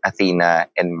message Athena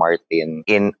and Martin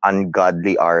in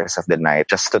ungodly hours of the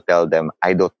night just to tell them,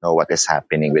 I don't know what is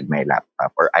happening with my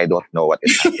laptop or I don't know what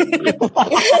is happening with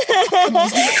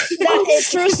That is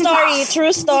true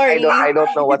story. I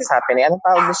don't know what's happening. Anong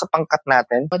tawag mo sa pangkat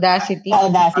natin? Audacity.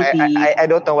 I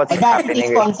don't know what's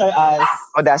happening.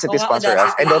 Audacity sponsor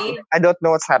us. I don't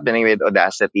know what's happening with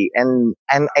Audacity. And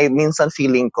I minsan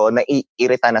feeling ko na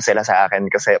irita na sila sa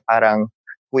akin kasi parang,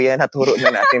 kuya, naturo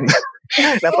na natin.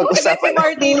 Napag-usapan.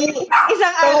 Martin,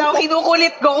 isang araw,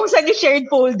 kinukulit ko kung saan yung shared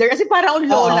folder. Kasi parang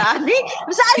ang lola.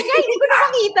 Saan nga? Hindi ko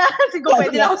na makita. Siguro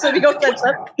pwede na ako sumigaw sa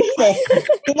chat. Kasi,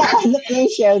 kinahanap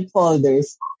yung shared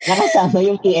folders. Nakasama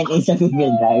yung Q&A sa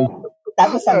Google Drive.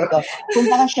 Tapos sabi ko, kung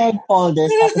naka-shared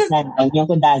folders, tapos nandun yung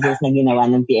Kudazers na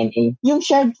ginawa ng PNA. Yung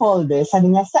shared folders,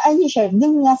 sabi niya, saan yung shared?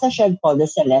 Yung nasa shared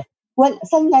folders sa left. Well,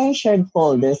 saan nga yung shared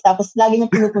folders? Tapos lagi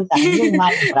niya pinupuntahan yung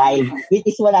Mac Drive, which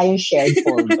is wala yung shared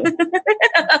folder.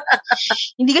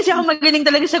 Hindi kasi ako magaling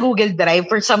talaga sa Google Drive.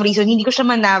 For some reason, hindi ko siya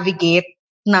ma-navigate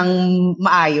ng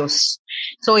maayos.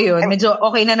 So yun, medyo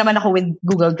okay na naman ako with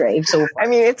Google Drive. So I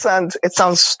mean, it sounds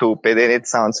stupid and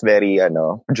it sounds very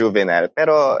juvenile.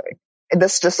 Pero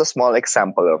that's just a small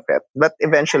example of it. But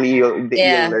eventually you'll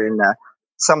learn na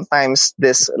sometimes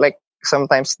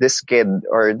this kid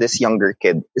or this younger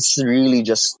kid is really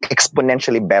just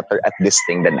exponentially better at this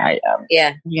thing than I am.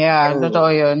 Yeah, totoo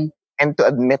yun. And to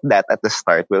admit that at the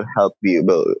start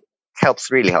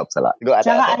really helps a lot.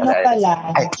 Tsaka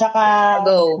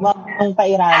wag mong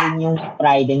pairalin yung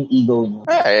pride and ego mo.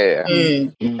 Yeah.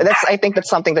 I think that's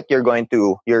something that you're going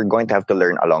to have to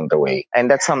learn along the way.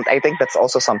 And I think that's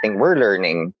also something we're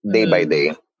learning day by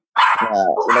day.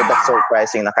 That's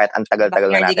surprising na kahit ang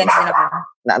tagal-tagal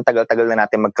na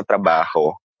natin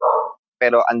magkatrabaho,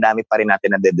 pero ang dami pa rin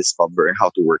natin na discover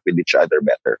how to work with each other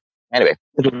better. Anyway,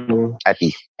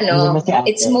 Ati.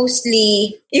 It's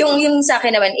mostly, yung sa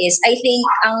akin naman is, I think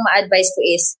ang ma-advise ko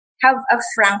is, have a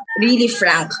really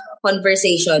frank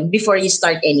conversation before you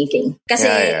start anything. Kasi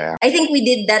I think we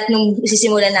did that nung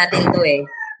sisimulan natin to eh.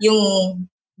 Yung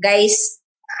guys,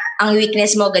 ang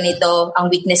weakness mo ganito,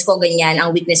 ang weakness ko ganyan,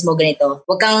 ang weakness mo ganito.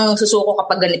 Huwag kang susuko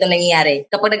kapag ganito nangyayari.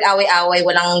 Kapag nag-away-away,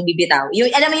 walang bibitaw.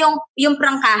 Yung, alam mo yung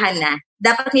prangkahan na,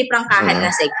 dapat may prangkahan na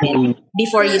segment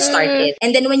before you start it.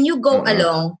 And then when you go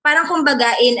along, parang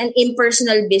kumbaga in an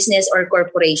impersonal business or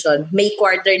corporation, may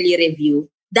quarterly review.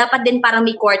 Dapat din parang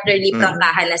may quarterly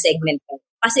prangkahan na segment.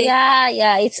 Kasi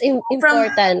it's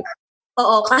important.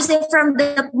 Oo, kasi from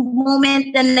the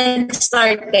moment na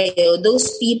nag-start kayo, those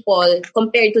people,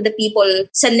 compared to the people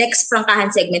sa next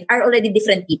prangkahan segment, are already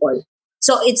different people.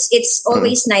 So it's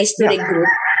always nice to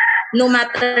regroup, no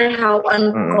matter how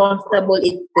uncomfortable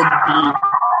it could be.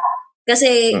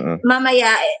 Kasi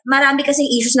mamaya, marami kasing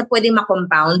issues na pwedeng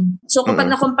ma-compound. So kapag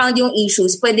na-compound yung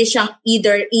issues, pwede siyang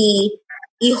either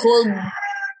i-hold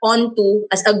onto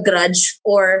as a grudge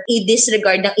or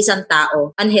i-disregard ng isang tao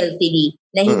unhealthily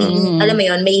na hindi, alam mo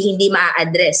yun, may hindi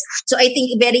maa-address. So I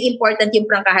think very important yung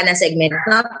prangkahan na segment,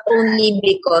 not only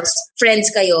because friends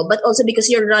kayo, but also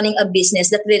because you're running a business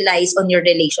that relies on your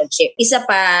relationship. Isa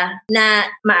pa na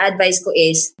ma-advise ko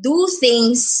is, do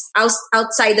things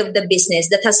outside of the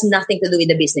business that has nothing to do with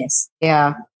the business.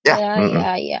 Yeah.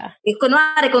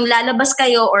 Kunwari, kung lalabas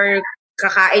kayo or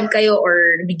kakain kayo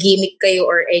or gimmick kayo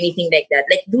or anything like that.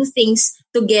 Like, do things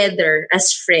together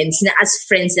as friends, na as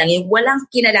friends lang. Yung walang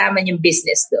kinalaman yung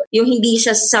business doon. Yung hindi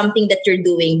siya something that you're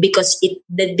doing because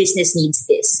the business needs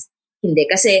this. Hindi.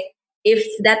 Kasi if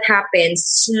that happens,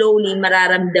 slowly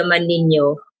mararamdaman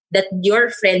ninyo that your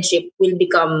friendship will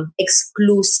become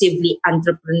exclusively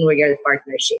entrepreneurial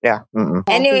partnership. Yeah.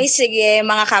 Anyway, sige,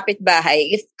 mga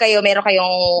kapitbahay, if meron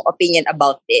kayong opinion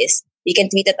about this, you can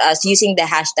tweet at us using the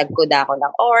hashtag Kudako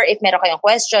lang. Or if meron kayong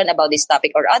question about this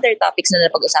topic or other topics na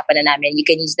napag-usapan na namin, you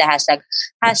can use the hashtag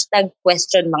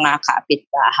question mga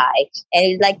kapitbahay.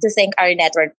 And we'd like to thank our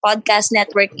network, Podcast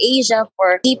Network Asia,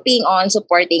 for keeping on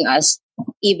supporting us.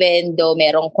 Even though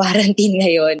merong quarantine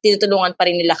ngayon, tinutulungan pa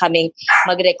rin nila kaming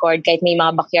mag-record kahit may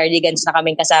mga backyardigans na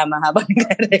kaming kasama habang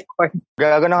nag-record.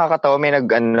 Gago, nakakatawa. May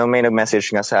nag-message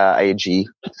nga sa IG.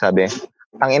 Sabi,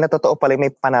 ang ina, totoo pala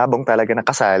may panabong talaga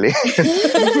nakasali.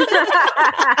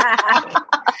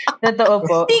 Totoo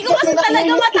po. Hindi ko kasi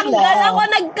talaga matanggal. Ako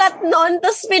nag-cut noon,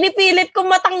 tapos pinipilit ko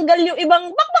matanggal yung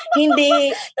ibang Hindi.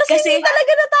 Kasi hindi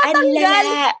talaga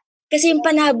natatanggal. Kasi yung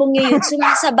panabong yun,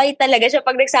 sumasabay talaga siya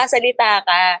pag nagsasalita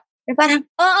ka. Parang,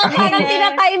 parang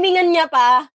tinatimingan niya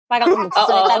pa. Parang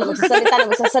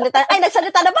magsasalita. Ay,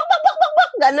 nagsalita na, bak,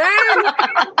 ganun.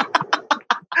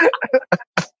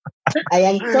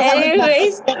 Ayan. So,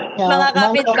 anyways, mga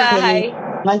kapitbahay.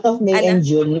 Month of May and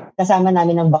June, kasama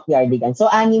namin ng Backyardigans.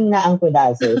 So, 6 na ang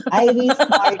Kudazos. Iris,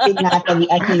 Martin, Natalie,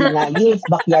 Athena, Yules,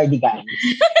 Backyardigans.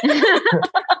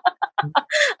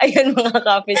 Ayun, mga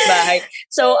kapitbahay.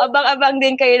 So, abang-abang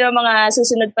din kayo ng mga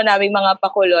susunod pa namin mga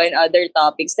pakulo and other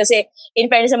topics. Kasi, in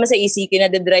fairness naman sa ECQ,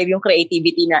 na-drive yung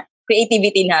creativity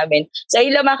namin. So,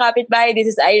 ayun lang mga kapitbahay.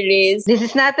 This is Iris. This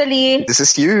is Natalie. This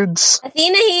is Yudes.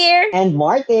 Athena here. And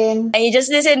Martin. And you just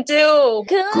listen to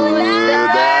Kudazer.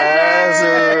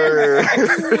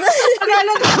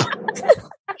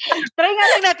 Try nga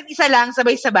lang natin isa lang,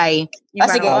 sabay-sabay.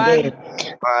 Sige. 1,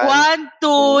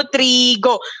 2, 3,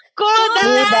 go.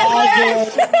 Kudazer!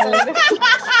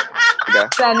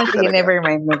 Sana, sige, never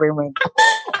mind.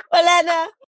 Wala na.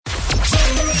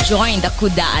 Join the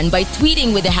Kudaan by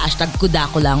tweeting with the hashtag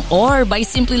Kudakulang or by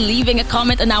simply leaving a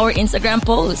comment on our Instagram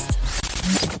post.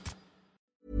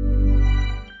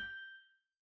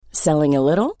 Selling a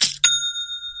little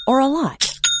or a lot?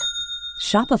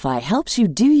 Shopify helps you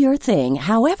do your thing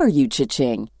however you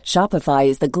cha-ching. Shopify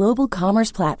is the global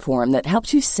commerce platform that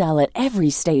helps you sell at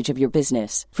every stage of your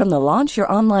business. From the launch your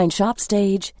online shop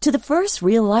stage to the first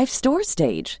real-life store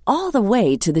stage, all the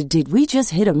way to the did we just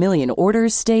hit a million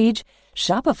orders stage.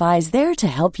 Shopify is there to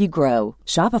help you grow.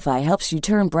 Shopify helps you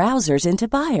turn browsers into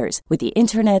buyers with the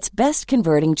internet's best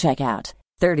converting checkout.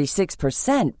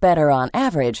 36% better on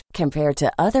average compared to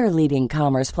other leading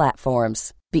commerce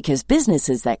platforms. Because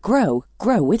businesses that grow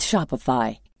with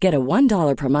Shopify. Get a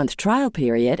 $1 per month trial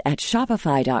period at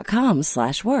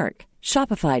shopify.com/work.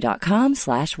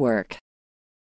 Shopify.com/work.